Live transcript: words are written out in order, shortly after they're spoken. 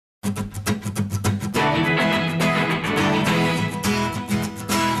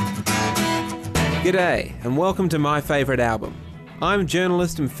G'day, and welcome to My Favourite Album. I'm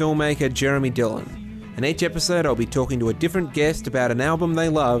journalist and filmmaker Jeremy Dillon, and each episode I'll be talking to a different guest about an album they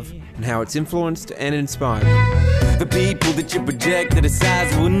love and how it's influenced and inspired them. The people that you project to the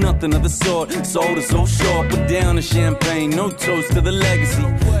size were nothing of the sort. Sold us so short, put down the champagne, no toast to the legacy.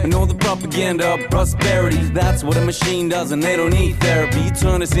 And all the propaganda of prosperity, that's what a machine does, and they don't need therapy. You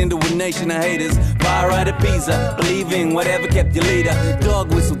turn us into a nation of haters, fire right at Pisa, believing whatever kept your leader.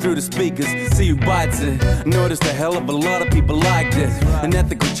 Dog whistle through the speakers, see who bites it. Noticed a hell of a lot of people like this. An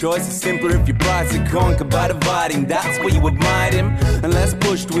ethical choice is simpler if you price it, conquer by dividing. That's where you admired him. Unless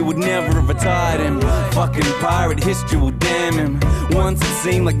pushed, we would never have retired him. Fucking pirate, history will damn him. Once it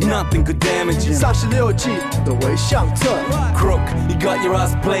seemed like nothing could damage him. 36计的微相册 Crook, you got your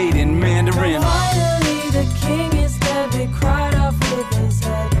ass played in Mandarin. Finally the king is dead, they cried off with his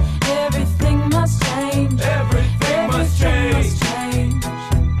head. Everything must change. Everything must change.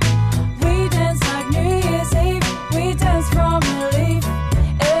 We dance like New Year's Eve. We dance from relief.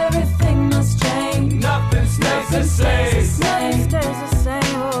 Everything must change. Nothing stays the same. Nothing stays the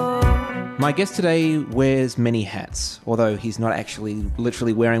same. My guest today wears many hats, although he's not actually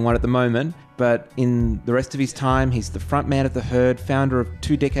literally wearing one at the moment, but in the rest of his time, he's the frontman of The Herd, founder of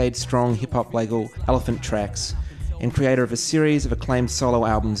 2 decades strong hip-hop label Elefant Traks, and creator of a series of acclaimed solo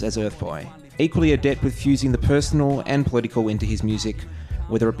albums as Urthboy. Equally adept with fusing the personal and political into his music,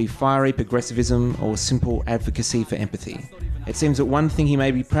 whether it be fiery progressivism or simple advocacy for empathy. It seems that one thing he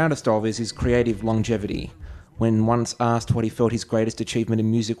may be proudest of is his creative longevity. When once asked what he felt his greatest achievement in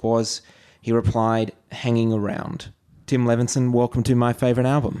music was, he replied, hanging around. Tim Levinson, welcome to My Favourite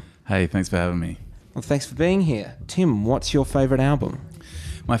Album. Hey, thanks for having me. Well, thanks for being here. Tim, what's your favourite album?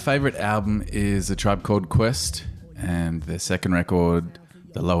 My favourite album is A Tribe Called Quest and their second record,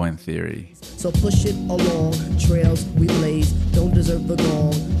 The Low End Theory. So push it along, trails we blaze. Don't deserve the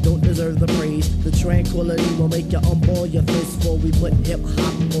gong, don't deserve the praise. The tranquility will make you unball your fist. For we put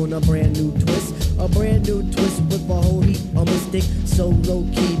hip-hop on a brand new twist. A brand new twist with a whole heap of mystic. So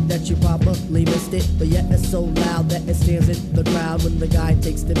low-key that you probably missed it. But yet it's so loud that it stands in the crowd. When the guy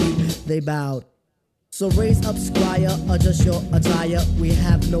takes the beat, they bowed. So raise up, squire, adjust your attire. We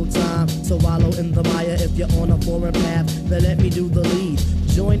have no time to wallow in the mire. If you're on a foreign path, then let me do the lead.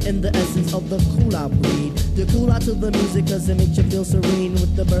 Join in the essence of the cool-out breed. You cool out to the music cause it makes you feel serene.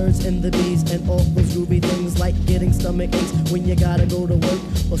 With the birds and the bees and all those groovy things. Like getting stomach aches when you gotta go to work.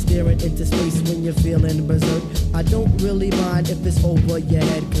 Or staring into space when you're feeling berserk. I don't really mind if it's over your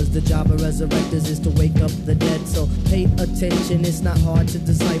head, cause the job of resurrectors is to wake up the dead. So pay attention, it's not hard to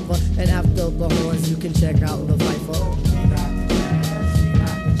decipher. And after the horns you can check out the Viper.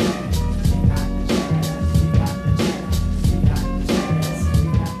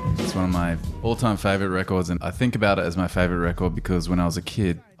 One of my all-time favorite records, and I think about it as my favorite record because when I was a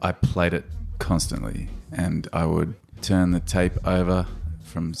kid I played it constantly, and I would turn the tape over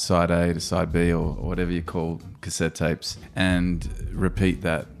from side A to side B, or whatever you call cassette tapes, and repeat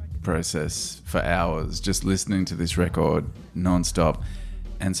that process for hours, just listening to this record non-stop.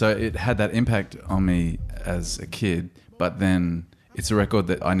 And so it had that impact on me as a kid, but then it's a record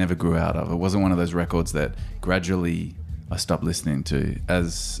that I never grew out of. It wasn't one of those records that gradually I stopped listening to.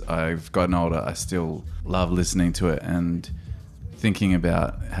 As I've gotten older, I still love listening to it, and thinking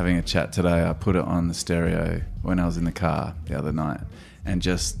about having a chat today, I put it on the stereo when I was in the car the other night and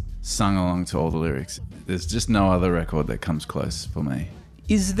just sung along to all the lyrics. There's just no other record that comes close for me.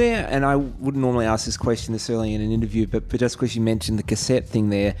 Is there, and I wouldn't normally ask this question this early in an interview, but just because you mentioned the cassette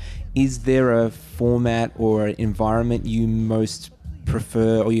thing there, is there a format or an environment you most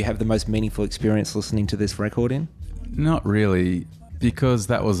prefer, or you have the most meaningful experience listening to this record in? Not really, because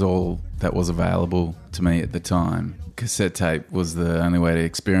that was all that was available to me at the time. Cassette tape was the only way to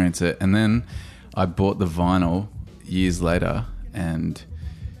experience it. And then I bought the vinyl years later, and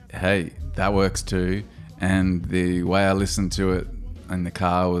hey, that works too. And the way I listened to it in the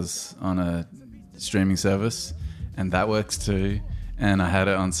car was on a streaming service, and that works too. And I had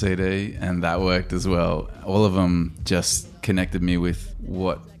it on CD, and that worked as well. All of them just connected me with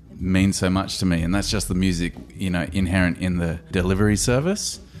what means so much to me, and that's just the music, inherent in the delivery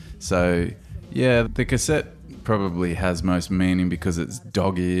service. So yeah, the cassette probably has most meaning because it's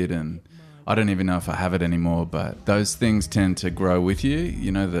dog-eared, and I don't even know if I have it anymore, but those things tend to grow with you.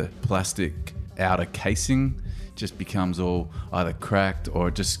 The plastic outer casing just becomes all either cracked or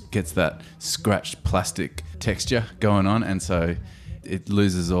it just gets that scratched plastic texture going on, and so it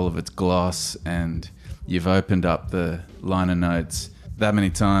loses all of its gloss, and you've opened up the liner notes that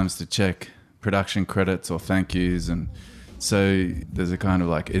many times to check production credits or thank yous, and so there's a kind of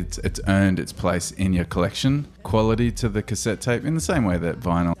like it's earned its place in your collection quality to the cassette tape in the same way that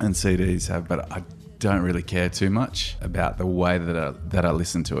vinyl and CDs have. But I don't really care too much about the way that I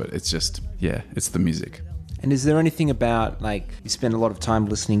listen to it. It's just, it's the music. And is there anything about, like, you spend a lot of time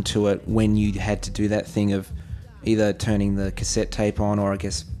listening to it when you had to do that thing of either turning the cassette tape on or I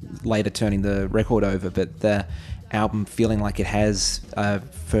guess later turning the record over, but the album feeling like it has a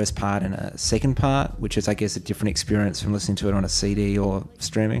first part and a second part, which is, I guess, a different experience from listening to it on a CD or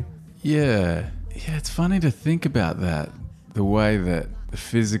streaming? Yeah, it's funny to think about that, the way that the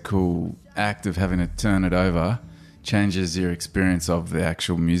physical act of having to turn it over changes your experience of the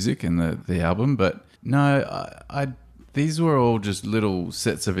actual music and the album. But no, I these were all just little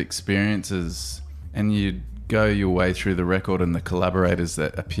sets of experiences, and you'd go your way through the record and the collaborators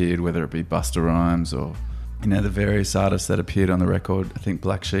that appeared, whether it be Busta Rhymes or, you know, the various artists that appeared on the record. I think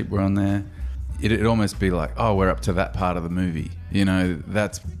Black Sheep were on there. It'd almost be like, oh, we're up to that part of the movie. You know,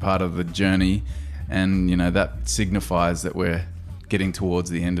 that's part of the journey, and, you know, that signifies that we're getting towards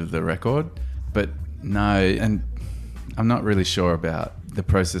the end of the record. But no, and I'm not really sure about the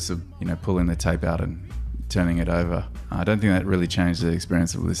process of, you know, pulling the tape out and turning it over. I don't think that really changed the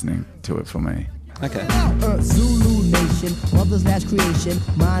experience of listening to it for me. Okay. Zulu Nation, mother's last creation,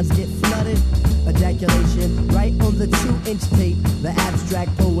 minds get flooded, ejaculation, right on the 2-inch tape. The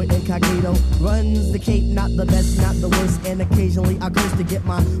abstract poet incognito runs the cape, not the best, not the worst, and occasionally I curse to get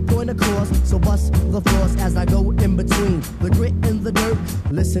my point across. So bust the floors as I go in between the grit and the dirt.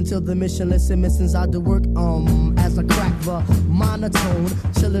 Listen to the mission, listen, missions I do work as I crack the monotone,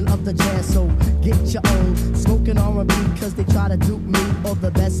 chilling up the jazz. So get your own, smoking R&B, cause they try to dupe me or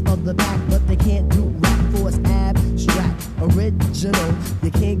the best of the pack, but they can't do rap for it's abstract, original.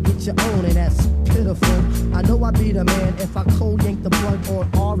 You can't get your own, and that's pitiful. I know I'd be the man if I cold yank the plug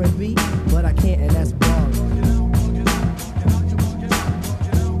on R&B, but I can't, and that's wrong.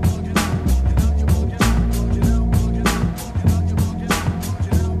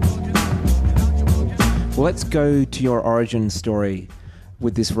 Well, let's go to your origin story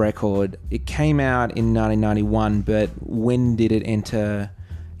with this record. It came out in 1991, but when did it enter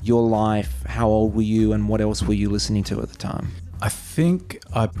your life? How old were you, and what else were you listening to at the time? I think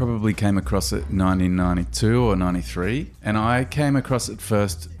I probably came across it 1992 or 93, and I came across it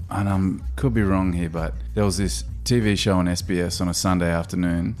first, and I could be wrong here, but there was this TV show on SBS on a Sunday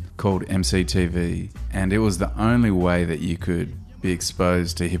afternoon called MCTV, and it was the only way that you could be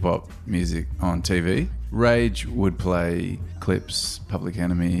exposed to hip-hop music on TV. Rage would play clips, Public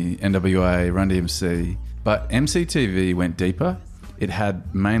Enemy, NWA, Run DMC, but MCTV went deeper. It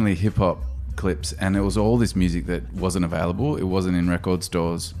had mainly hip-hop clips, and it was all this music that wasn't available. It wasn't in record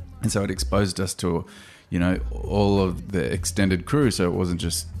stores, and so it exposed us to, you know, all of the extended crew. So it wasn't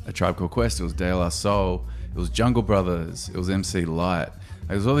just A Tribe Called Quest, it was De La Soul, it was Jungle Brothers, it was MC Light.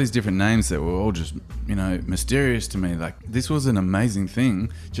 There was all these different names that were all just, you know, mysterious to me. Like, this was an amazing thing,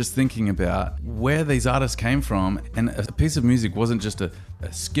 just thinking about where these artists came from. And a piece of music wasn't just a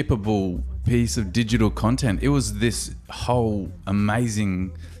skippable piece of digital content. It was this whole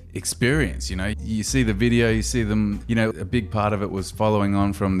amazing experience. You know, you see the video, you see them, you know, a big part of it was following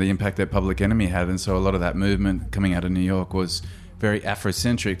on from the impact that Public Enemy had. And so a lot of that movement coming out of New York was very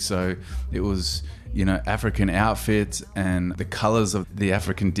Afrocentric. So it was, you know, African outfits and the colors of the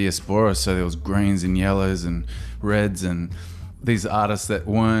African diaspora. So there was greens and yellows and reds, and these artists that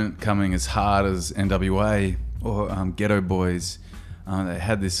weren't coming as hard as NWA or Ghetto Boys. They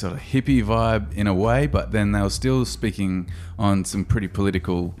had this sort of hippie vibe in a way, but then they were still speaking on some pretty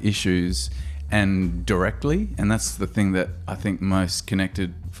political issues and directly. And that's the thing that I think most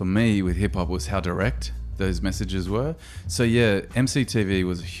connected for me with hip hop, was how direct those messages were. So yeah, MCTV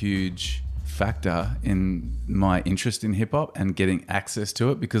was a huge factor in my interest in hip-hop and getting access to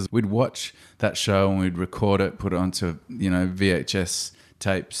it, because we'd watch that show and we'd record it, put it onto, you know, VHS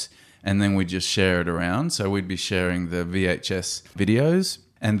tapes, and then we'd just share it around. So we'd be sharing the VHS videos,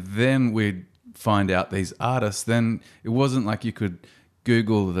 and then we'd find out these artists. Then it wasn't like you could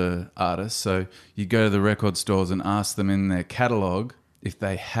Google the artists, so you go to the record stores and ask them in their catalogue if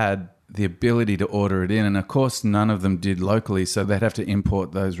they had the ability to order it in. And of course, none of them did locally, so they'd have to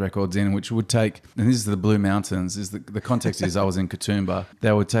import those records in, which would take, and this is the Blue Mountains, is the context is I was in Katoomba.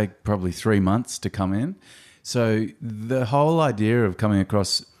 They would take probably 3 months to come in. So the whole idea of coming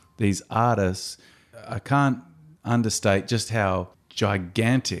across these artists, I can't understate just how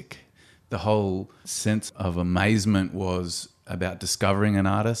gigantic the whole sense of amazement was about discovering an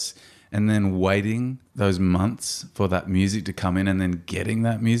artist, and then waiting those months for that music to come in, and then getting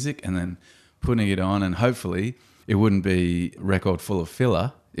that music and then putting it on. And hopefully it wouldn't be a record full of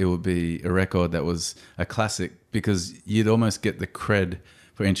filler. It would be a record that was a classic, because you'd almost get the cred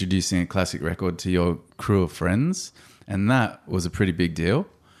for introducing a classic record to your crew of friends. And that was a pretty big deal.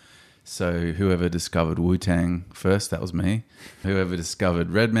 So whoever discovered Wu-Tang first, that was me. Whoever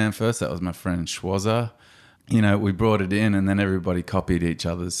discovered Redman first, that was my friend Schwarzer. You know, we brought it in and then everybody copied each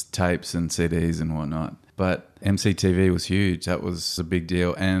other's tapes and CDs and whatnot. But MCTV was huge. That was a big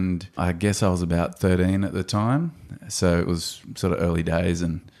deal. And I guess I was about 13 at the time. So it was sort of early days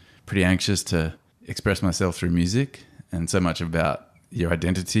and pretty anxious to express myself through music. And so much about your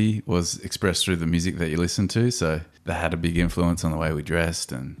identity was expressed through the music that you listened to. So that had a big influence on the way we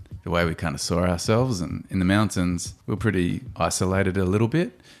dressed and the way we kind of saw ourselves. And in the mountains, we were pretty isolated a little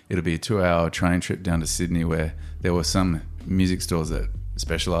bit. It'll be a 2-hour train trip down to Sydney where there were some music stores that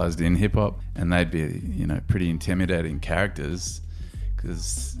specialised in hip-hop, and they'd be, you know, pretty intimidating characters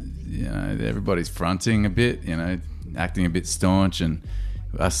because, you know, everybody's fronting a bit, you know, acting a bit staunch, and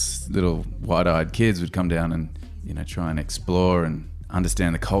us little wide-eyed kids would come down and, you know, try and explore and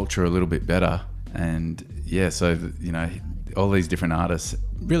understand the culture a little bit better. And yeah, so, you know, all these different artists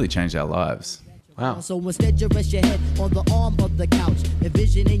really changed our lives. Wow. So instead you rest your head on the arm of the couch,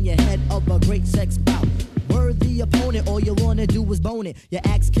 envision in your head of a great sex bout. Worthy opponent, all you wanna do is bone it. You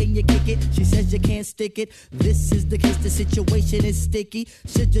ask, can you kick it? She says you can't stick it. This is the case, the situation is sticky.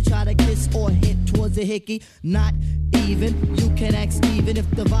 Should you try to kiss or hint towards a hickey? Not even, you can ask Steven if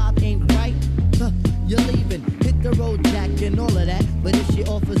the vibe ain't right. You're leaving, hit the road, Jack, and all of that. But if she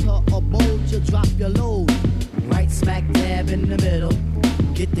offers her a bowl, you'll drop your load. Right smack dab in the middle.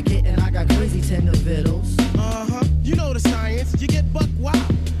 Get the kitten, I got crazy tender vittles. You know the science, you get buck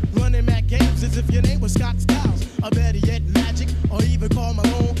wild. Running Mac games as if your name was Scott Styles. Or better yet, Magic, or even Karl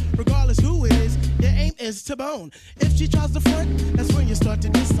Malone. Regardless who it is, your aim is to bone. If she tries the front, that's when you start to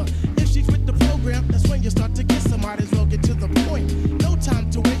diss her. If she's with the program, that's when you start to kiss her. Might as well get to the point. No time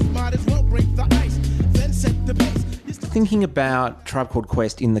to waste, might as well break the ice. Then set the pace. Thinking about Tribe Called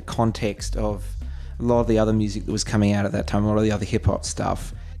Quest in the context of a lot of the other music that was coming out at that time, a lot of the other hip-hop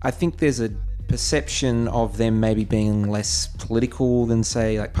stuff, I think there's a perception of them maybe being less political than,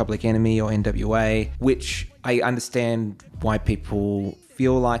 say, like Public Enemy or NWA, which I understand why people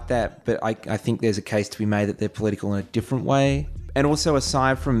feel like that, but I think there's a case to be made that they're political in a different way. And also,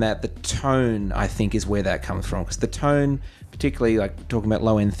 aside from that, the tone, I think, is where that comes from. Because the tone, particularly like talking about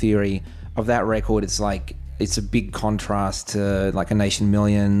Low End Theory, of that record, it's like, it's a big contrast to like A Nation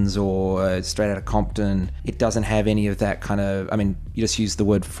Millions or Straight Outta Compton. It doesn't have any of that kind of, I mean, you just used the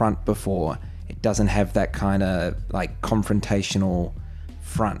word front before. It doesn't have that kind of like confrontational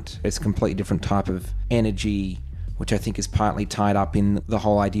front. It's a completely different type of energy, which I think is partly tied up in the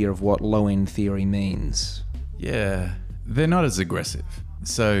whole idea of what low-end theory means. Yeah, they're not as aggressive.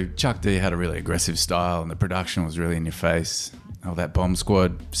 So Chuck D had a really aggressive style and the production was really in your face. Oh, that Bomb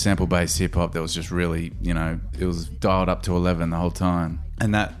Squad sample-based hip-hop that was just really, you know, it was dialed up to 11 the whole time.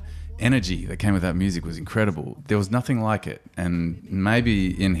 And that energy that came with that music was incredible. There was nothing like it. And maybe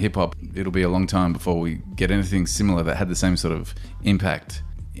in hip-hop, it'll be a long time before we get anything similar that had the same sort of impact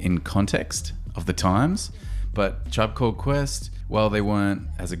in context of the times. But Tribe Called Quest, while they weren't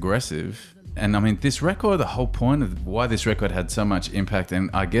as aggressive, and I mean, this record, the whole point of why this record had so much impact, and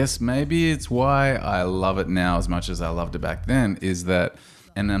I guess maybe it's why I love it now as much as I loved it back then, is that,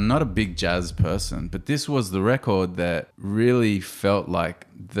 and I'm not a big jazz person, but this was the record that really felt like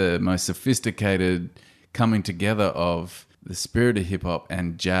the most sophisticated coming together of the spirit of hip-hop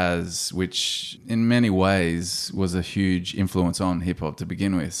and jazz, which in many ways was a huge influence on hip-hop to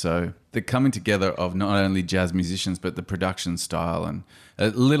begin with. So the coming together of not only jazz musicians, but the production style, and a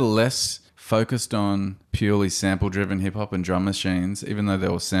little less focused on purely sample-driven hip-hop and drum machines. Even though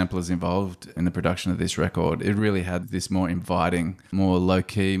there were samplers involved in the production of this record, it really had this more inviting, more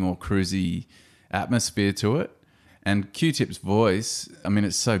low-key, more cruisy atmosphere to it. And Q-Tip's voice, I mean,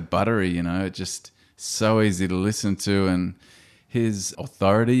 it's so buttery, you know, it just so easy to listen to, and his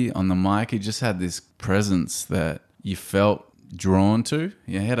authority on the mic, he just had this presence that you felt drawn to.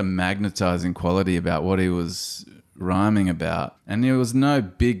 He had a magnetizing quality about what he was rhyming about, and there was no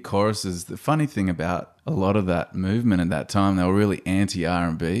big choruses. The funny thing about a lot of that movement at that time, they were really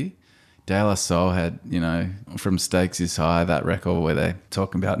anti-R&B. De La Soul had, you know, From Stakes Is High, that record where they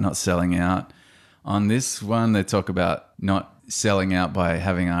talk about not selling out. On this one, they talk about not selling out by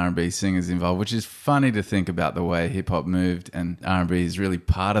having R&B singers involved, which is funny to think about the way hip-hop moved, and R&B is really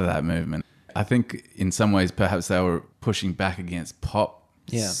part of that movement. I think in some ways perhaps they were pushing back against pop,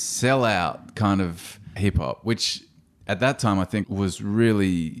 sell-out kind of hip-hop, which at that time I think was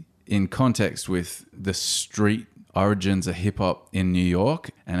really in context with the street origins of hip-hop in New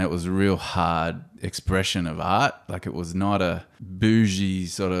York, and it was a real hard expression of art. Like, it was not a bougie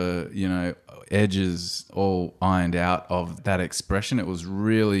sort of, you know, edges all ironed out of that expression. It was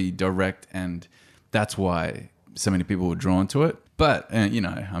really direct, and that's why so many people were drawn to it. But,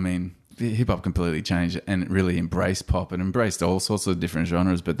 I mean, hip-hop completely changed and really embraced pop and embraced all sorts of different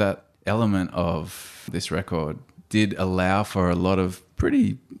genres. But that element of this record did allow for a lot of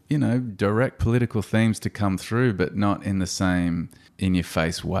pretty, direct political themes to come through, but not in the same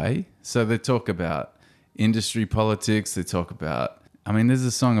in-your-face way. So they talk about industry politics. They talk about, there's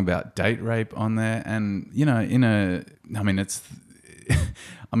a song about date rape on there. And, it's,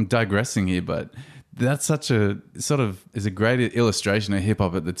 I'm digressing here, but that's such a is a great illustration of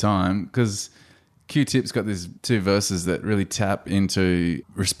hip-hop at the time, because Q-Tip's got these 2 verses that really tap into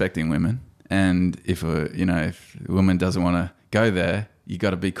respecting women. And if a woman doesn't want to go there, you got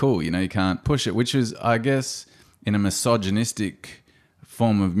to be cool. You can't push it, which is, I guess, in a misogynistic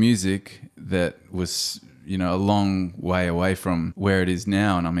form of music that was, a long way away from where it is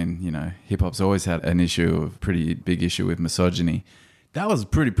now. And hip-hop's always had a pretty big issue with misogyny. That was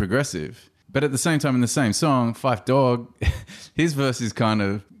pretty progressive. But at the same time, in the same song, Phife Dawg, his verse is kind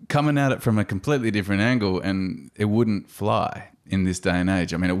of coming at it from a completely different angle, and it wouldn't fly in this day and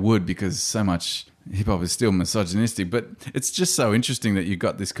age. It would, because so much hip-hop is still misogynistic, but it's just so interesting that you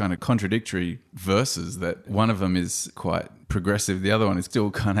got this kind of contradictory verses, that one of them is quite progressive, the other one is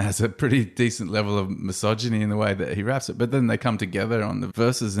still kind of has a pretty decent level of misogyny in the way that he raps it, but then they come together on the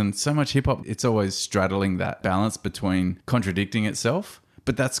verses, and so much hip-hop, it's always straddling that balance between contradicting itself,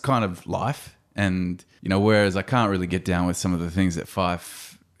 but that's kind of life. And, whereas I can't really get down with some of the things that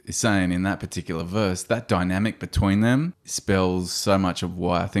Phife is saying in that particular verse, that dynamic between them spells so much of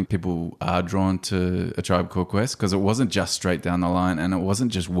why I think people are drawn to A Tribe Called Quest, because it wasn't just straight down the line and it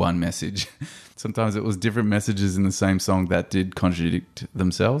wasn't just one message. Sometimes it was different messages in the same song that did contradict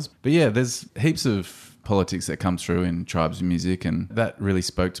themselves. But yeah, there's heaps of politics that comes through in Tribe's music, and that really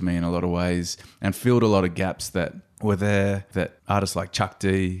spoke to me in a lot of ways and filled a lot of gaps that were there, that artists like Chuck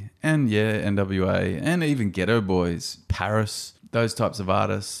D and NWA and even Ghetto Boys, Paris, those types of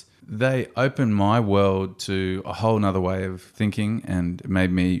artists, they opened my world to a whole nother way of thinking and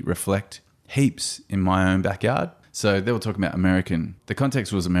made me reflect heaps in my own backyard. So they were talking about the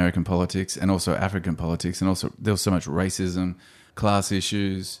context was American politics and also African politics, and also there was so much racism, class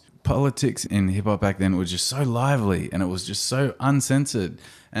issues. Politics in hip-hop back then was just so lively, and it was just so uncensored,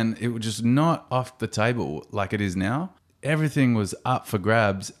 and it was just not off the table like it is now. Everything was up for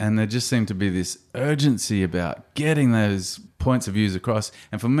grabs, and there just seemed to be this urgency about getting those points of views across.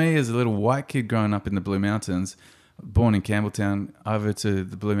 And for me, as a little white kid growing up in the Blue Mountains, born in Campbelltown, over to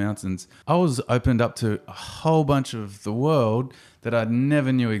the Blue Mountains, I was opened up to a whole bunch of the world that I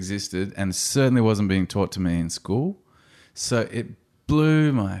never knew existed, and certainly wasn't being taught to me in school. So it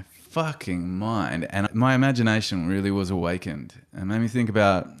blew my fucking mind, and my imagination really was awakened, and made me think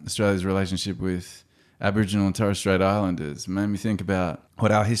about Australia's relationship with Aboriginal and Torres Strait Islanders. It made me think about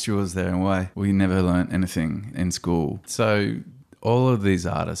what our history was there and why we never learnt anything in school. So all of these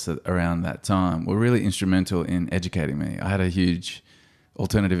artists around that time were really instrumental in educating me. I had a huge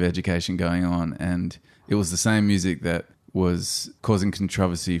alternative education going on, and it was the same music that was causing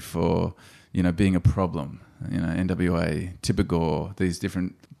controversy for, being a problem. NWA, Tipper Gore, these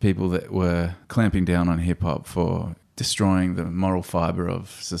different people that were clamping down on hip-hop for destroying the moral fibre of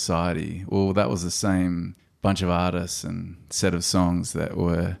society. Well, that was the same bunch of artists and set of songs that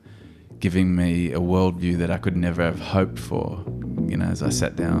were giving me a worldview that I could never have hoped for, as I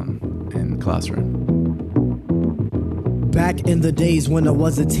sat down in the classroom. Back in the days when I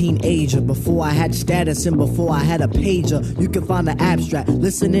was a teenager, before I had status and before I had a pager, you can find the abstract.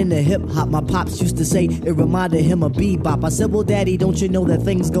 Listening to hip hop, my pops used to say it reminded him of bebop. I said, well, daddy, don't you know that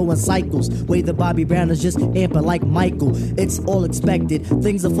things go in cycles? Way the Bobby Brown is just amping like Michael. It's all expected,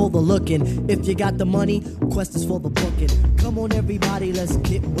 things are for the looking. If you got the money, Quest is for the booking. Come on, everybody, let's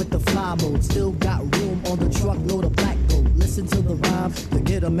get with the fly mode. Still got room on the truckload of black gold. Listen to the rhyme to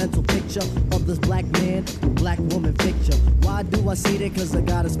get a mental picture of this black man, black woman picture. Why do I say that? Cause I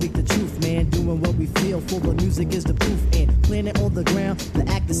gotta speak the truth, man. Doing what we feel, for the music is the proof. And planet on the ground, the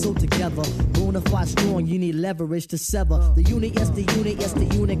act is so together. Bonafide strong, you need leverage to sever. The unit, yes the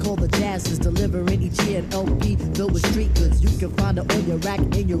unit called the Jazz is delivering each year an LP filled with street goods. You can find it on your rack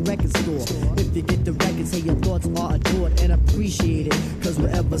in your record store. If you get the record, say your thoughts are adored and appreciated. Cause we're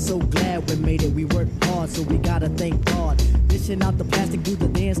ever so glad we made it. We worked hard, so we gotta thank God. Dishing out the plastic, do the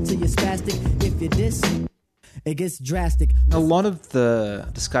dance till you're spastic. If you diss, it gets drastic. A lot of the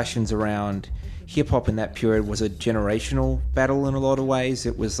discussions around hip-hop in that period was a generational battle in a lot of ways.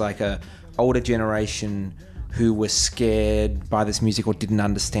 It was like a older generation who were scared by this music or didn't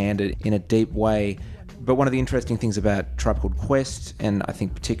understand it in a deep way. But one of the interesting things about Tribe Called Quest, and I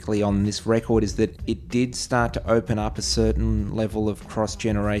think particularly on this record, is that it did start to open up a certain level of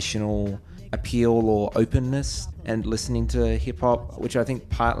cross-generational appeal or openness and listening to hip-hop, which I think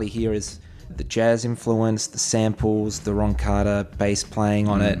partly here is the jazz influence, the samples, the Ron Carter bass playing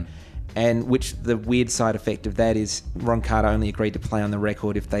on it, and which the weird side effect of that is Ron Carter only agreed to play on the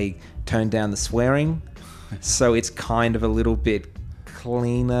record if they turned down the swearing. So it's kind of a little bit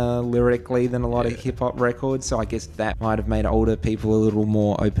cleaner lyrically than a lot of hip-hop records. So I guess that might have made older people a little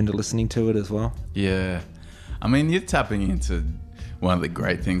more open to listening to it as well. Yeah. I mean, you're tapping into one of the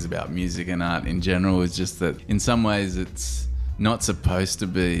great things about music and art in general is just that in some ways it's not supposed to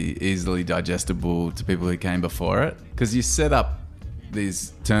be easily digestible to people who came before it, because you set up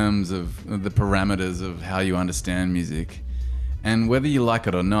these terms of the parameters of how you understand music, and whether you like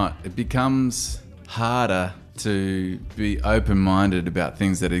it or not, it becomes harder to be open-minded about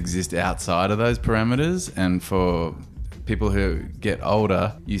things that exist outside of those parameters. And for people who get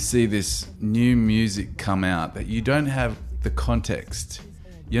older, you see this new music come out that you don't have the context.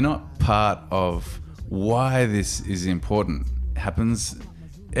 You're not part of why this is important. It happens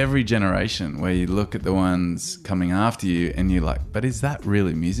every generation where you look at the ones coming after you and you're like, but is that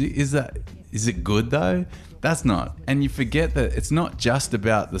really music? Is it good though? That's not. And you forget that it's not just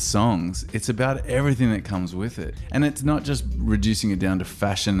about the songs, it's about everything that comes with it. And it's not just reducing it down to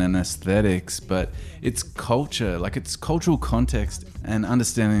fashion and aesthetics, but it's culture, like it's cultural context and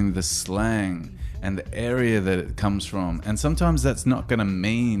understanding the slang and the area that it comes from. And sometimes that's not going to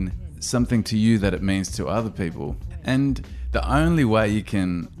mean something to you that it means to other people. And the only way you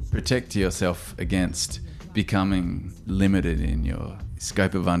can protect yourself against becoming limited in your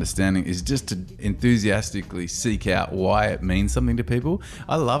scope of understanding is just to enthusiastically seek out why it means something to people.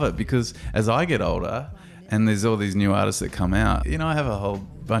 I love it because as I get older and there's all these new artists that come out, you know, I have a whole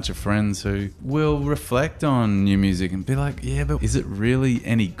bunch of friends who will reflect on new music and be like, yeah, but is it really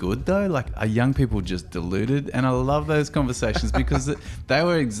any good though? Like, are young people just deluded? And I love those conversations because they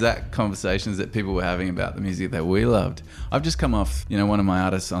were exact conversations that people were having about the music that we loved. I've just come off, you know, one of my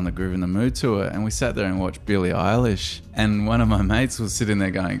artists on the Groove in the Mood tour, and we sat there and watched Billie Eilish, and one of my mates was sitting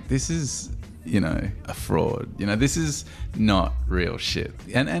there going, this is, you know, a fraud. You know, this is not real shit.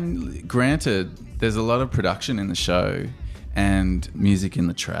 And granted, there's a lot of production in the show and music in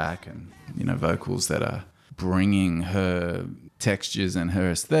the track and, you know, vocals that are bringing her textures and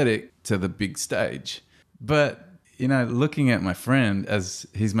her aesthetic to the big stage. But, you know, looking at my friend as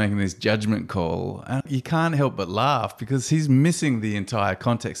he's making this judgment call, you can't help but laugh because he's missing the entire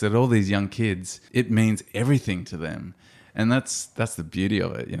context that all these young kids, it means everything to them. And that's the beauty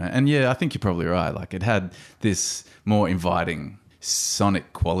of it, you know. And yeah, I think you're probably right. Like, it had this more inviting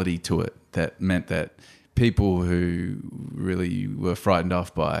sonic quality to it that meant that people who really were frightened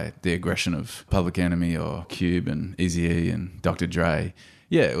off by the aggression of Public Enemy or Cube and Eazy-E and Dr. Dre,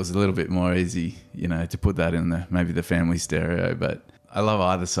 yeah, it was a little bit more easy, you know, to put that in maybe the family stereo. But I love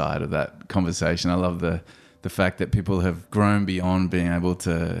either side of that conversation. I love the fact that people have grown beyond being able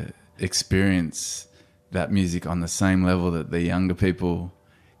to experience that music on the same level that the younger people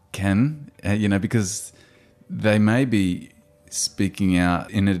can, you know, because they may be speaking out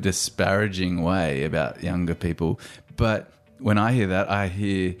in a disparaging way about younger people. But when I hear that, I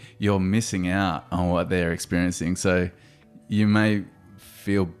hear you're missing out on what they're experiencing. So you may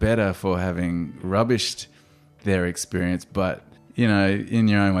feel better for having rubbished their experience, but, you know, in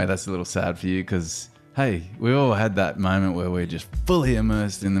your own way, that's a little sad for you because, hey, we all had that moment where we're just fully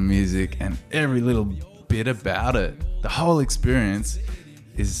immersed in the music and every little bit about it, the whole experience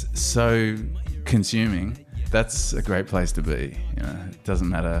is so consuming. That's a great place to be. You know, it doesn't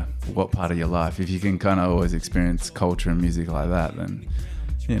matter what part of your life. If you can kind of always experience culture and music like that, then,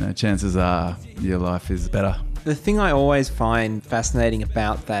 you know, chances are your life is better. The thing I always find fascinating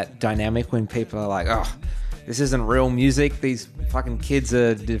about that dynamic when people are like, oh, this isn't real music, these fucking kids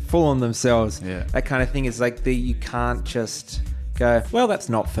are full on themselves. Yeah. That kind of thing is like you can't just go, well, that's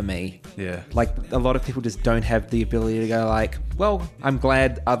not for me. Yeah. Like, a lot of people just don't have the ability to go like, well, I'm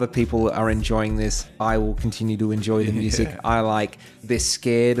glad other people are enjoying this. I will continue to enjoy the music. Yeah. They're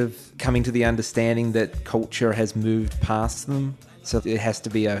scared of coming to the understanding that culture has moved past them. So it has to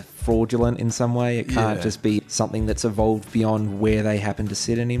be a fraudulent in some way. It can't just be something that's evolved beyond where they happen to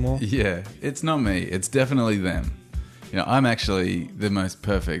sit anymore. Yeah. It's not me. It's definitely them. You know, I'm in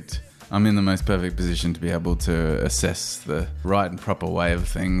the most perfect position to be able to assess the right and proper way of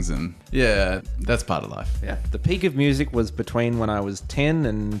things. And yeah, that's part of life. Yeah. The peak of music was between when I was 10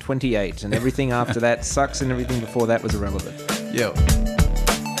 and 28, and everything after that sucks and everything before that was irrelevant. Yeah.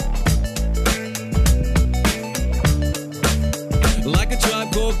 Like a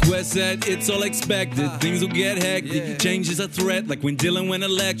Tribe Called West said it's all expected, things will get hectic. Change is a threat, like when Dylan went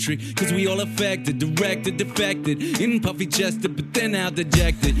electric. Cause we all affected, directed, defected. In puffy chested, but then out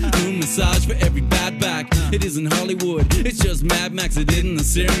dejected. Moon massage for every bad back. It isn't Hollywood, it's just Mad Max. It isn't the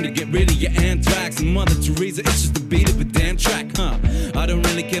serum to get rid of your anthrax. And Mother Teresa, it's just the beat of a damn track, huh? I don't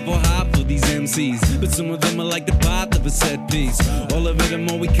really care for half of these MCs, but some of them are like the path of a set piece. All of it and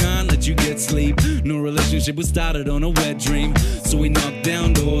more, we can't let you get sleep. No relationship was started on a wet dream. So we knock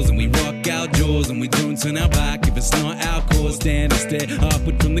down doors and we rock out jaws, and we don't turn our back if it's not our cause. Stand and stare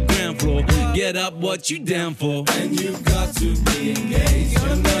upward from the ground floor. Get up, what you down for? And you've got to be engaged.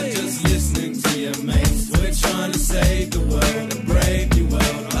 You're not just listening to your mates. We're trying to save the world, a brave new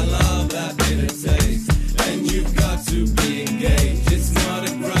world. I love that bitter taste. And you've got to be engaged. It's not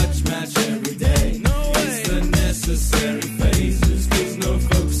a grudge match every day. It's the necessary phases, cause no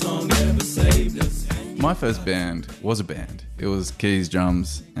folk song ever saved us. My first band was a band. It was keys,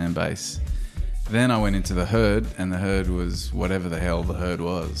 drums, and bass. Then I went into the Herd, and the Herd was whatever the hell the Herd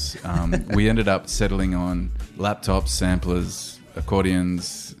was. We ended up settling on laptops, samplers,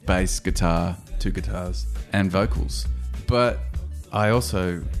 accordions, bass, guitar, 2 guitars, and vocals. But I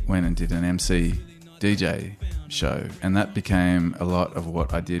also went and did an MC DJ show, and that became a lot of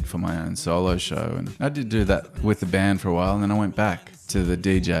what I did for my own solo show. And I did do that with the band for a while, and then I went back to the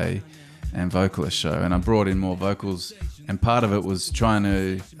DJ and vocalist show, and I brought in more vocals. And part of it was trying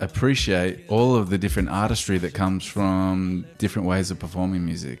to appreciate all of the different artistry that comes from different ways of performing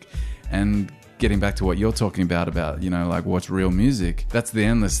music. And getting back to what you're talking about, you know, like what's real music, that's the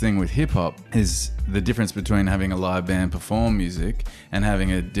endless thing with hip-hop, is the difference between having a live band perform music and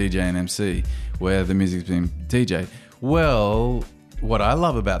having a DJ and MC where the music's being DJed. Well, what I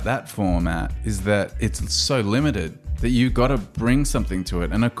love about that format is that it's so limited that you've got to bring something to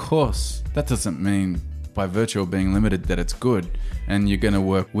it. And of course, that doesn't mean by virtue of being limited that it's good, and you're going to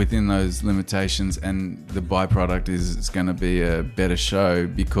work within those limitations, and the byproduct is it's going to be a better show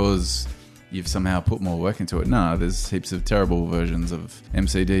because you've somehow put more work into it. No, there's heaps of terrible versions of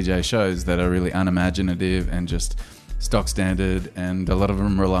MC DJ shows that are really unimaginative and just stock standard, and a lot of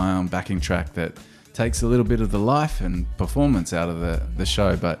them rely on backing track that takes a little bit of the life and performance out of the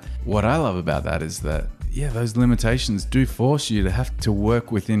show. But what I love about that is that, yeah, those limitations do force you to have to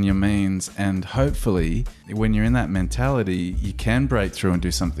work within your means, and hopefully when you're in that mentality, you can break through and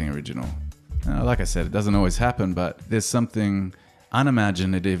do something original. Like I said, it doesn't always happen, but there's something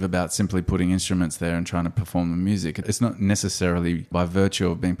unimaginative about simply putting instruments there and trying to perform the music. It's not necessarily, by virtue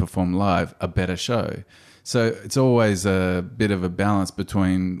of being performed live, a better show. So it's always a bit of a balance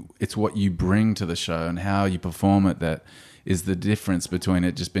between it's what you bring to the show and how you perform it that is the difference between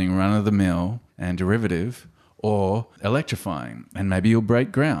it just being run-of-the-mill and derivative or electrifying. And maybe you'll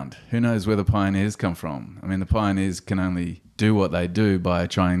break ground. Who knows where the pioneers come from? I mean, the pioneers can only do what they do by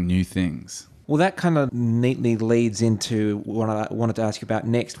trying new things. Well, that kind of neatly leads into what I wanted to ask you about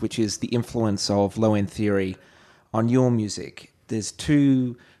next, which is the influence of low-end theory on your music. There's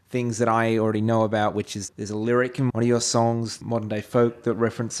 2 things that I already know about, which is there's a lyric in one of your songs, Modern Day Folk, that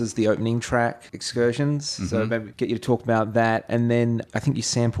references the opening track, Excursions. Mm-hmm. So maybe get you to talk about that. And then I think you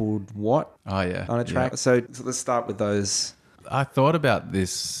sampled What? Oh, yeah. On a track. Yeah. So let's start with those. I thought about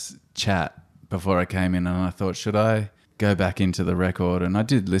this chat before I came in, and I thought, should I go back into the record? And I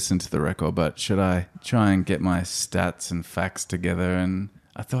did listen to the record, but should I try and get my stats and facts together? And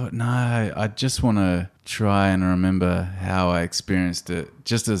I thought, no, I just want to try and remember how I experienced it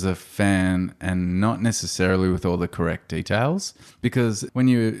just as a fan, and not necessarily with all the correct details. Because when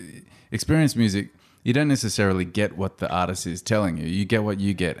you experience music, you don't necessarily get what the artist is telling you. You get what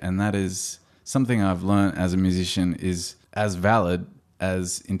you get. And that is something I've learned as a musician is as valid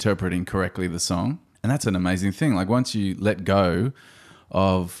as interpreting correctly the song. And that's an amazing thing. Like once you let go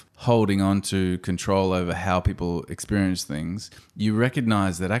of holding on to control over how people experience things, you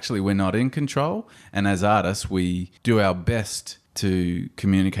recognize that actually we're not in control. And as artists, we do our best to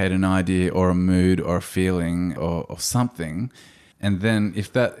communicate an idea or a mood or a feeling or something. And then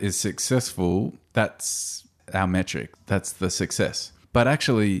if that is successful, that's our metric. That's the success. But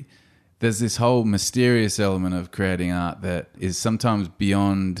actually, there's this whole mysterious element of creating art that is sometimes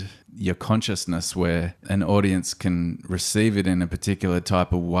beyond your consciousness, where an audience can receive it in a particular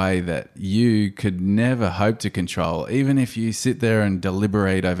type of way that you could never hope to control. Even if you sit there and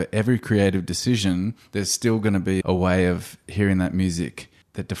deliberate over every creative decision, there's still going to be a way of hearing that music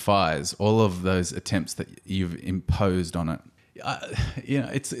that defies all of those attempts that you've imposed on it.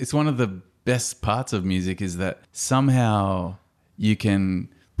 It's one of the best parts of music is that somehow you can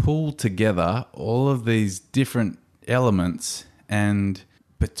pull together all of these different elements, and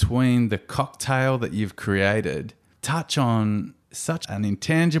between the cocktail that you've created, touch on such an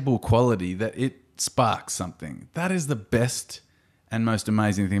intangible quality that it sparks something. That is the best and most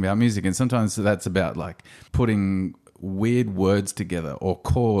amazing thing about music. And sometimes that's about like putting weird words together or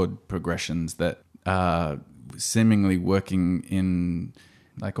chord progressions that are seemingly working in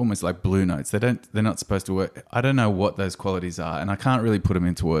like almost like blue notes. They're not supposed to work. I don't know what those qualities are, and I can't really put them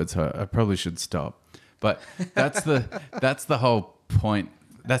into words, so I probably should stop. But that's the whole point.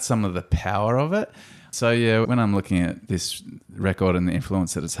 That's some of the power of it. So yeah, when I'm looking at this record and the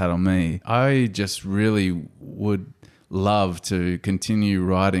influence that it's had on me, I just really would love to continue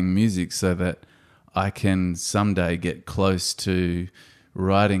writing music so that I can someday get close to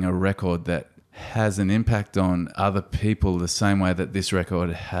writing a record that has an impact on other people the same way that this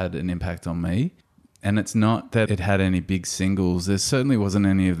record had an impact on me. And it's not that it had any big singles. There certainly wasn't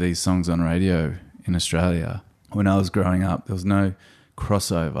any of these songs on radio in Australia. When I was growing up, there was no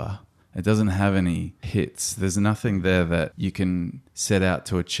crossover. It doesn't have any hits. There's nothing there that you can set out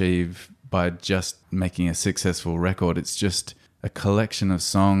to achieve by just making a successful record. It's just a collection of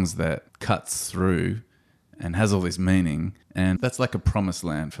songs that cuts through and has all this meaning. And that's like a promised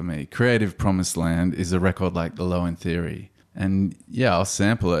land for me. Creative promised land is a record like The Low End Theory. And yeah, I'll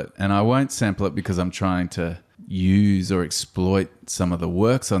sample it. And I won't sample it because I'm trying to use or exploit some of the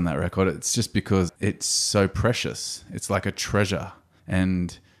works on that record. It's just because it's so precious. It's like a treasure.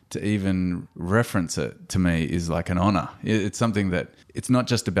 And to even reference it to me is like an honor. It's something that it's not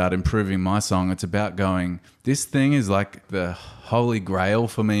just about improving my song. It's about going, this thing is like the holy grail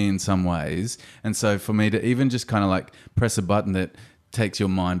for me in some ways. And so for me to even just kind of like press a button that takes your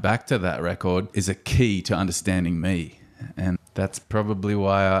mind back to that record is a key to understanding me. And that's probably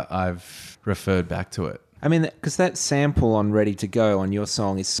why I've referred back to it. I mean, because that sample on Ready to Go on your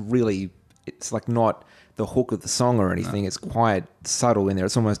song is really, it's like not the hook of the song or anything. No. It's quite subtle in there.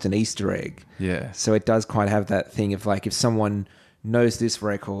 It's almost an Easter egg. Yeah. So it does quite have that thing of like if someone knows this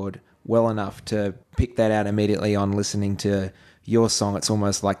record well enough to pick that out immediately on listening to your song, it's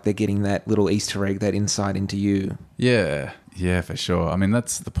almost like they're getting that little Easter egg, that insight into you. Yeah. Yeah, for sure. I mean,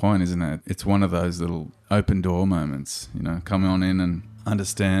 that's the point, isn't it? It's one of those little open door moments, you know, come on in and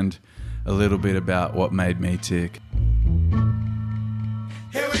understand a little bit about what made me tick.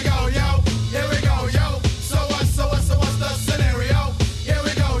 Here we go, yo. Here we go, yo. So what's the scenario? Here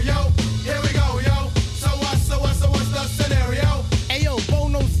we go, yo. Here we go, yo. So what's the scenario? Ayo, Bo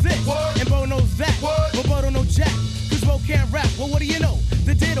knows this, what? And Bo knows that. What? But Bo don't know jack, cause Bo can't rap. Well, what do you know?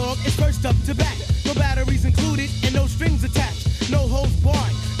 The D-Dog is first up to back. No batteries included and no strings attached. No holds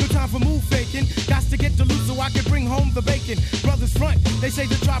barred. No time for move faking. Got to get to loose so I can bring home the bacon. Brothers front, they say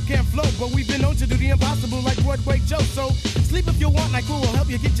the drop can't flow, but we've been known to do the impossible like Broadway Joe. So sleep if you want, like who will help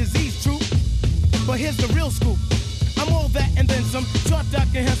you get your Z's true. But here's the real scoop. I'm all that and then some. Short, dark,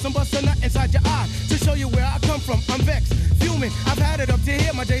 and handsome, bust a nut inside your eye to show you where I come from. I'm vexed, fuming. I've had it up to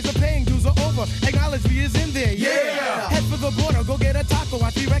here. My days of paying dues are over. Acknowledge me is in there. Yeah. Head for the border, go get a taco.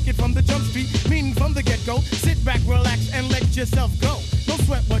 Watch me wreck it from the jump street. Meaning from the get go. Sit back, relax, and let yourself go. Don't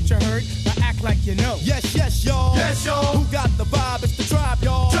sweat what you heard, but act like you know. Yes, yes, y'all. Yes, y'all. Who got the vibe? It's the tribe,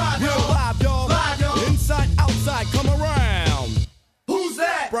 y'all. Tribe, Real y'all. live, y'all. Live, y'all. Inside, outside, come around. Who's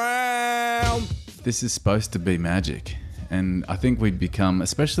that? Brown. This is supposed to be magic. And I think we've become,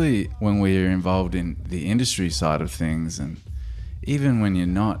 especially when we're involved in the industry side of things, and even when you're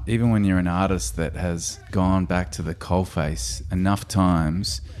not, even when you're an artist that has gone back to the coalface enough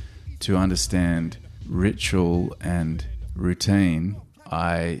times to understand ritual and routine,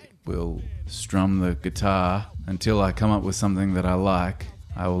 I will strum the guitar until I come up with something that I like.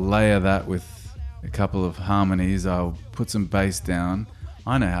 I will layer that with a couple of harmonies. I'll put some bass down.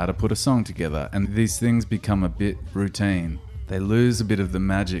 I know how to put a song together, and these things become a bit routine. They lose a bit of the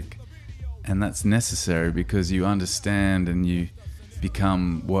magic, and that's necessary because you understand and you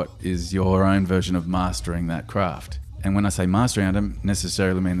become what is your own version of mastering that craft. And when I say mastering, I don't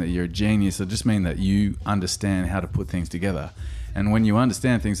necessarily mean that you're a genius. I just mean that you understand how to put things together. And when you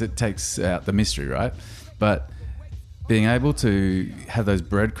understand things, it takes out the mystery, right? But being able to have those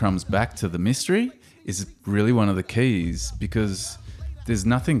breadcrumbs back to the mystery is really one of the keys, because there's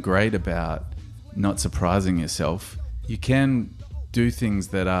nothing great about not surprising yourself. You can do things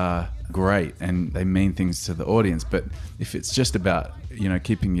that are great and they mean things to the audience, but if it's just about, you know,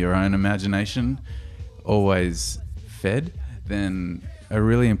 keeping your own imagination always fed, then a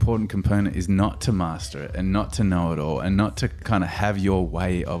really important component is not to master it and not to know it all and not to kind of have your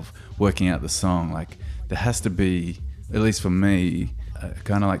way of working out the song. Like, there has to be, at least for me,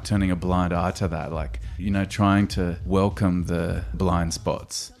 kind of like turning a blind eye to that, like, you know, trying to welcome the blind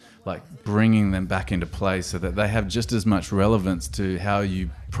spots, like bringing them back into play so that they have just as much relevance to how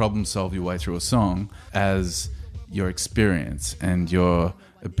you problem solve your way through a song as your experience and your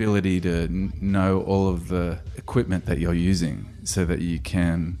ability to know all of the equipment that you're using so that you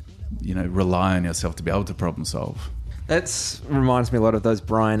can, rely on yourself to be able to problem solve. That reminds me a lot of those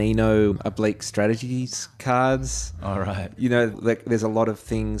Brian Eno oblique strategies cards. All right. There's a lot of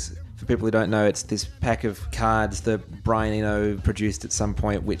things, for people who don't know, it's this pack of cards that Brian Eno produced at some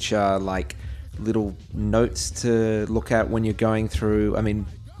point, which are like little notes to look at when you're going through,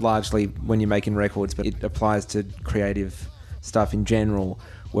 largely when you're making records, but it applies to creative stuff in general,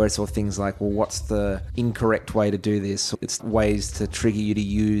 where it's all things like, well, what's the incorrect way to do this? It's ways to trigger you to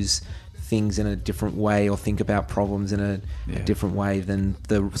use things in a different way or think about problems in a different way than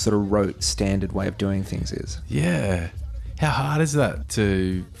the sort of rote standard way of doing things is. Yeah. How hard is that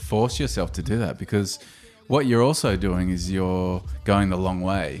to force yourself to do that? Because what you're also doing is you're going the long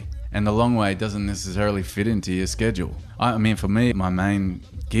way, and the long way doesn't necessarily fit into your schedule. For me, my main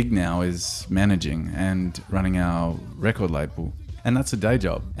gig now is managing and running our record label. And that's a day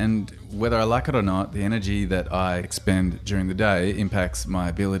job. And whether I like it or not, the energy that I expend during the day impacts my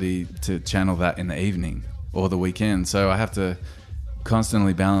ability to channel that in the evening or the weekend. So I have to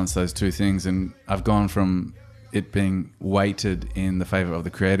constantly balance those two things. And I've gone from it being weighted in the favor of the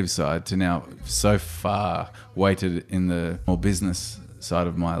creative side to now so far weighted in the more business side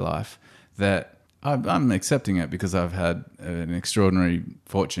of my life that I'm accepting it, because I've had an extraordinary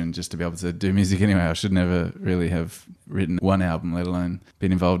fortune just to be able to do music anyway. I should never really have written one album, let alone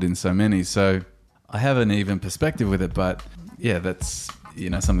been involved in so many. So I have an even perspective with it, but yeah, that's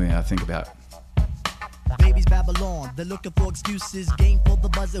something I think about. Baby's Babylon, they're looking for excuses. Game for the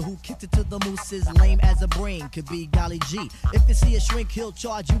buzzer who kicked it to the mooses. Lame as a brain, could be golly G. If you see a shrink, he'll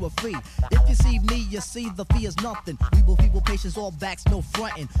charge you a fee. If you see me, you see the fee is nothing. We will feeble patience, all backs, no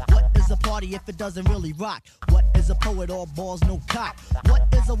frontin'. What is a party if it doesn't really rock? What is a poet, all balls, no cock? What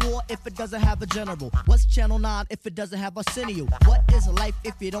is a war if it doesn't have a general? What's Channel 9 if it doesn't have Arsenio? What is a life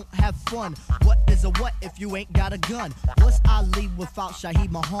if you don't have fun? What is a what if you ain't got a gun? What's Ali without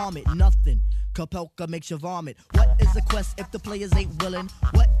Shaheed Muhammad? Nothing. Kapelka makes you vomit. What is a quest if the players ain't willing?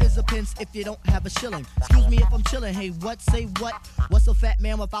 What is a pence if you don't have a shilling? Excuse me if I'm chilling. Hey, what? Say what? What's a fat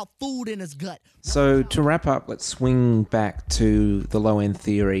man without food in his gut? So to wrap up, let's swing back to the low end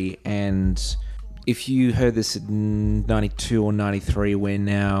theory. And if you heard this in 92 or 93, we're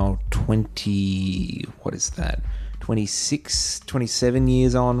now 27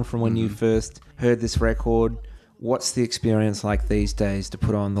 years on from when you first heard this record. What's the experience like these days to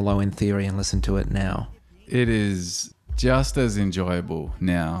put on the low end theory and listen to it now? It is just as enjoyable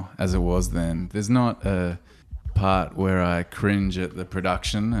now as it was then. There's not a part where I cringe at the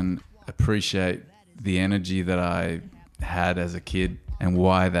production and appreciate the energy that I had as a kid and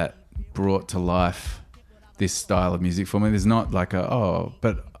why that brought to life this style of music for me. There's not like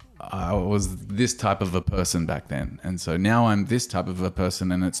but I was this type of a person back then, and so now I'm this type of a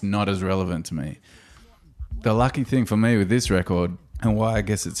person, and it's not as relevant to me. The lucky thing for me with this record, and why I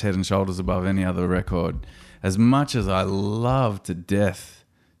guess it's head and shoulders above any other record, as much as I love to death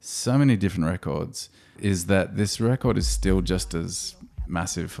so many different records, is that this record is still just as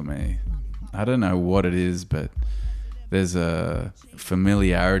massive for me. I don't know what it is, but there's a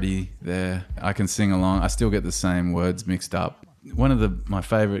familiarity there. I can sing along. I still get the same words mixed up. One of my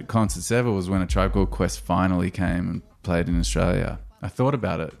favourite concerts ever was when A Tribe Called Quest finally came and played in Australia. I thought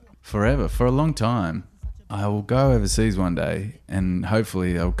about it forever, for a long time. I will go overseas one day and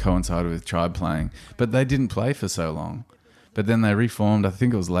hopefully it'll coincide with Tribe playing. But they didn't play for so long. But then they reformed, I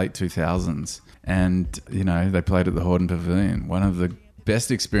think it was late 2000s. And, they played at the Hordern Pavilion. One of the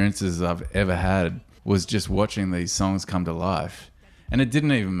best experiences I've ever had was just watching these songs come to life. And it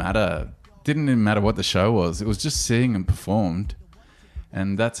didn't even matter. Didn't even matter what the show was. It was just seeing them performed.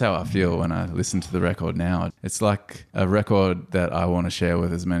 And that's how I feel when I listen to the record now. It's like a record that I want to share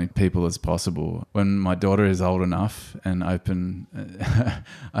with as many people as possible. When my daughter is old enough and open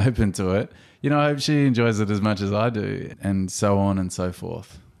to it, I hope she enjoys it as much as I do, and so on and so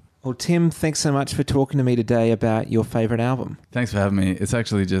forth. Well, Tim, thanks so much for talking to me today about your favourite album. Thanks for having me. It's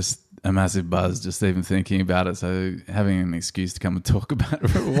actually just a massive buzz just even thinking about it. So having an excuse to come and talk about it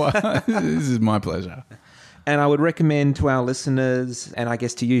for a while, this is my pleasure. And I would recommend to our listeners, and I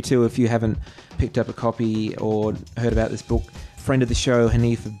guess to you too, if you haven't picked up a copy or heard about this book, friend of the show,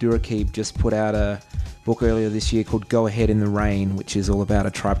 Hanif of Durakib, just put out a book earlier this year called Go Ahead in the Rain, which is all about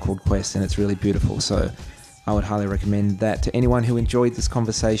A Tribe Called Quest, and it's really beautiful. So I would highly recommend that to anyone who enjoyed this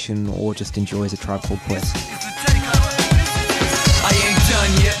conversation or just enjoys A Tribe Called Quest. I ain't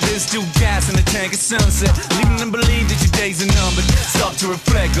done yet, this there's still gas in the tank of sunset, leaving them believe that your days are numbered. Stop to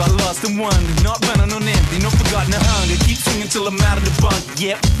reflect, got lost and wondered. Not running on empty, not forgotten the hunger. Keep swinging till I'm out of the bunk.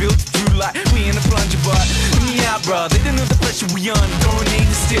 Yep, feel through like we in a plunger, but me out, bro. They don't know the pressure we under. Don't need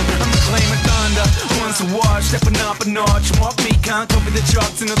to steal. I'm the claim of thunder. Once a wash, stepping up a notch. Walk me, can't copy the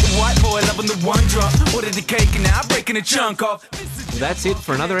trucks. Another white boy loving the one drop. Ordered the cake and now breaking a chunk off. That's it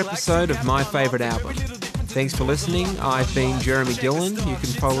for another episode of My Favourite Album. Thanks for listening. I've been Jeremy Dillon. You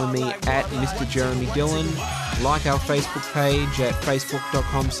can follow me at Mr. Jeremy Dillon. Like our Facebook page at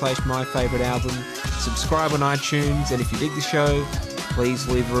facebook.com/myfavoritealbum. Subscribe on iTunes, and if you dig the show, please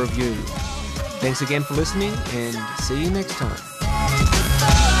leave a review. Thanks again for listening, and see you next time.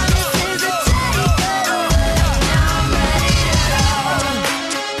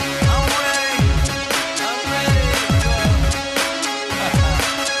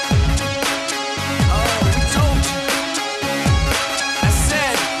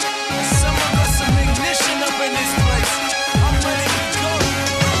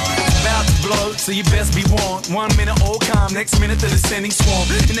 So you best be warned. 1 minute all calm, next minute the descending swarm.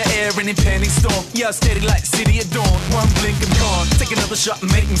 In the air, an impending storm. Yeah, steady like city at dawn. One blink I'm gone. Take another shot and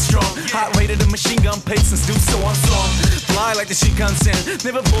make me strong. Heart rate at a machine gun pace and still so on song. Fly like the Shinkansen.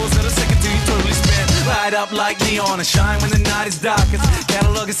 Never pause, not a second till you totally spent. Light up like neon and shine when the night is darkest.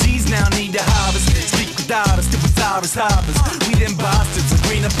 Catalog of seeds now need to harvest. Speak without us, still without us harvest. We them bastards of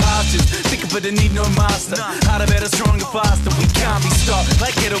greener pastures. Thicker but they need no master. Harder, better, stronger, faster. We can't be stopped.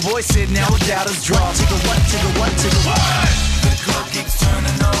 Like Ghetto Boy said, now our doubters drop. The clock keeps